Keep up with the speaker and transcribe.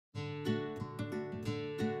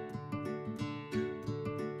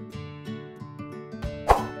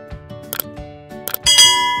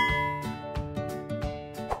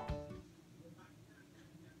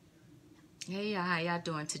Hey, how y'all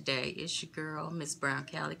doing today? It's your girl,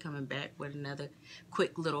 MsBrownCali, coming back with another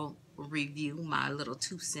quick little review, my little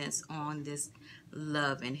 2 cents on this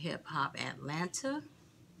Love and Hip Hop Atlanta.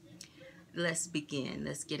 Let's begin.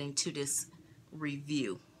 Let's get into this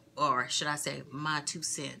review, or should I say my 2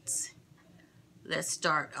 cents. Let's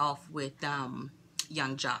start off with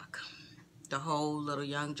Young Jock. The whole little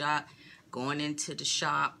Young Jock going into the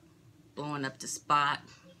shop, blowing up the spot.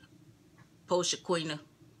 Post Queen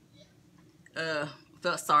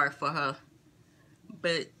felt sorry for her,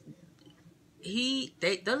 but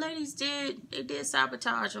the ladies did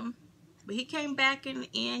sabotage him, but he came back in the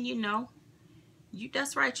end.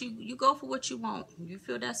 That's right, you go for what you want. You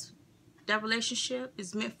feel that relationship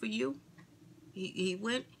is meant for you, he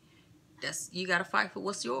went. You got to fight for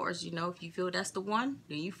what's yours. If you feel that's the one,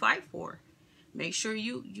 then you fight for it. Make sure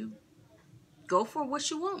you go for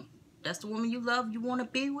what you want. That's the woman you love, you want to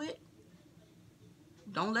be with.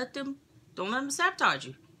 Don't let them sabotage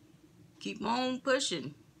you. Keep on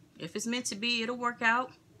pushing. If it's meant to be, it'll work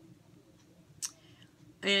out.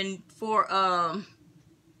 And for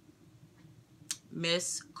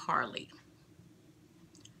Miss Karlie.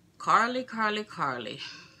 Karlie.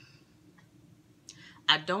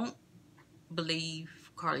 I don't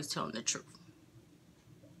believe Karlie's telling the truth.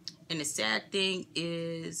 And the sad thing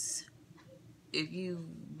is, if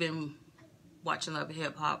you've been watching Love and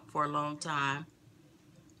Hip Hop for a long time,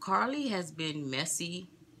 Karlie has been messy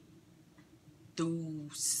through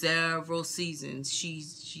several seasons.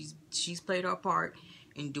 She's played her part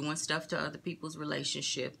in doing stuff to other people's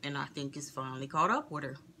relationship, and I think it's finally caught up with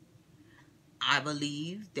her. I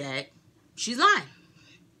believe that she's lying.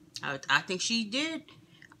 I think she did.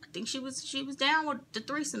 I think she was down with the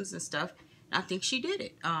threesomes and stuff. I think she did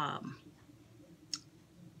it. And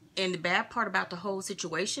the bad part about the whole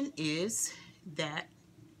situation is that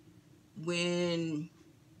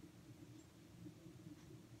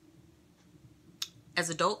as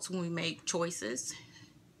adults, when we make choices,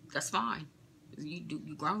 that's fine.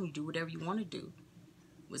 You're grown, you do whatever you want to do.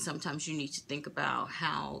 But sometimes you need to think about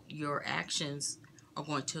how your actions are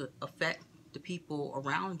going to affect the people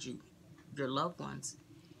around you, your loved ones.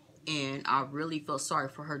 And I really feel sorry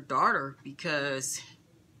for her daughter, because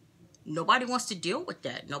nobody wants to deal with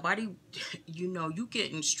that. Nobody, you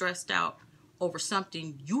getting stressed out over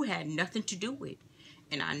something you had nothing to do with.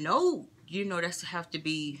 And I know, that's have to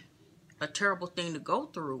be a terrible thing to go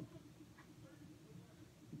through,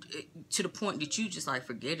 to the point that you just like,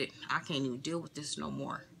 forget it. I can't even deal with this no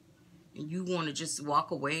more. And you want to just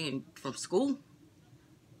walk away from school.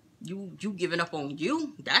 You giving up on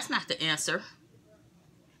you. That's not the answer.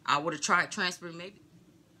 I would have tried transferring maybe.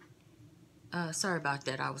 Sorry about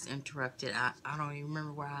that. I was interrupted. I don't even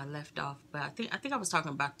remember where I left off, but I think I was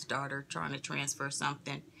talking about the daughter trying to transfer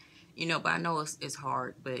something. But I know it's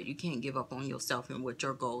hard, but you can't give up on yourself and what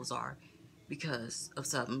your goals are because of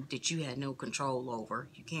something that you had no control over.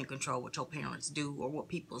 You can't control what your parents do or what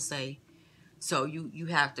people say. So you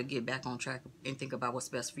have to get back on track and think about what's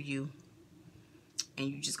best for you. And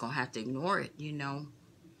you just gonna have to ignore it,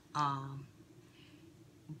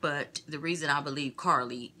 But the reason I believe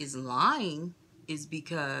Karlie is lying is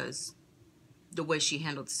because the way she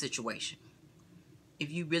handled the situation.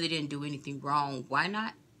 If you really didn't do anything wrong, why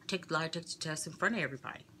not take the lie detector test in front of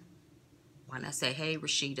everybody? Why not say, hey,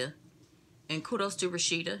 Rashida? And kudos to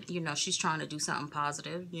Rashida. She's trying to do something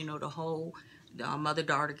positive. The whole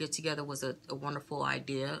mother-daughter get-together was a wonderful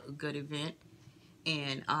idea, a good event.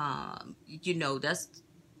 And, I'm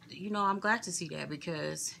glad to see that,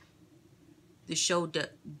 because the show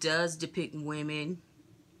does depict women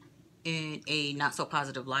in a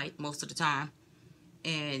not-so-positive light most of the time.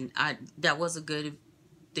 And that was a good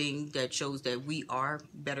thing that shows that we are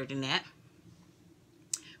better than that.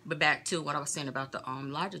 But back to what I was saying about the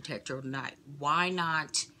lie detector tonight. Why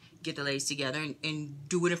not get the ladies together and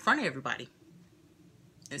do it in front of everybody?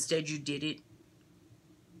 Instead, you did it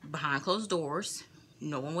behind closed doors.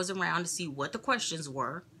 No one was around to see what the questions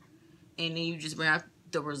were. And then you just bring out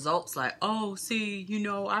the results like, oh, see,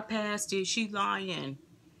 I passed it. She lying.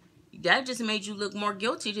 That just made you look more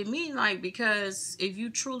guilty to me. Because if you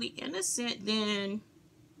truly innocent, then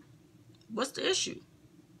what's the issue?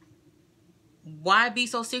 Why be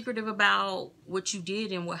so secretive about what you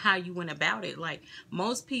did and how you went about it?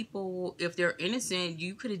 Most people, if they're innocent,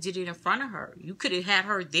 you could have did it in front of her. You could have had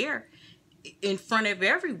her there in front of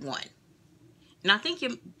everyone. And I think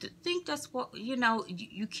that's what,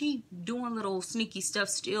 you keep doing little sneaky stuff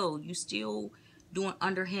still. You still doing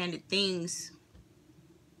underhanded things.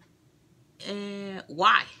 And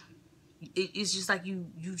why? It's just like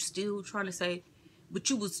you still trying to say,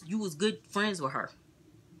 but you was good friends with her.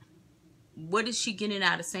 what is she getting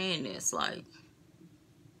out of saying this? Like,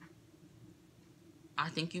 I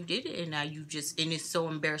think you did it, and now you just, and it's so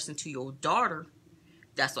embarrassing to your daughter.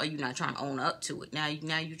 That's why you're not trying to own up to it. Now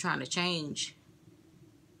you're trying to change.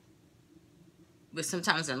 But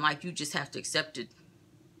sometimes in life, you just have to accept it.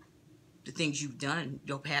 The things you've done.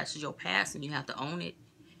 Your past is your past, and you have to own it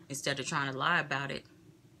instead of trying to lie about it,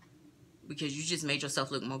 because you just made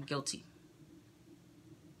yourself look more guilty.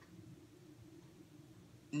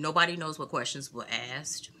 Nobody knows what questions were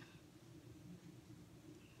asked.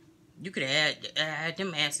 You could add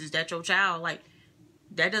them ask, is that your child? Like,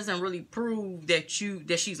 that doesn't really prove that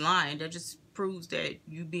she's lying. That just proves that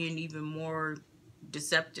you being even more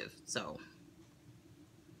deceptive. So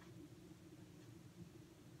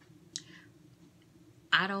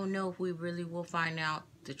I don't know if we really will find out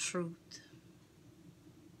the truth.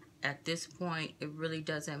 At this point, it really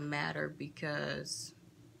doesn't matter, because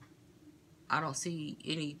I don't see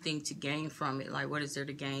anything to gain from it. Like, what is there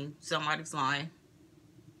to gain? Somebody's lying.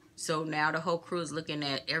 So now the whole crew is looking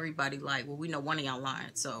at everybody like, well, we know one of y'all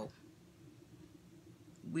lying. So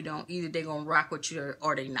we don't, either they're going to rock with you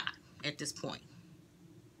or they not at this point.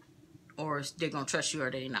 Or they're going to trust you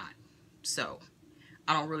or they not. So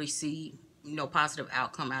I don't really see no positive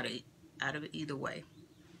outcome out of it either way.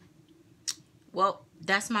 Well,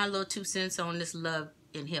 that's my little 2 cents on this Love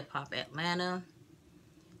in Hip Hop Atlanta.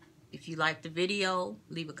 If you liked the video,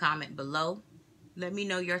 leave a comment below. Let me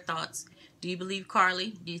know your thoughts. Do you believe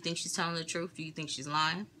Karlie? Do you think she's telling the truth? Do you think she's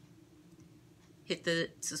lying? Hit the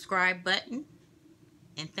subscribe button.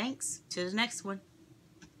 And thanks. Till the next one.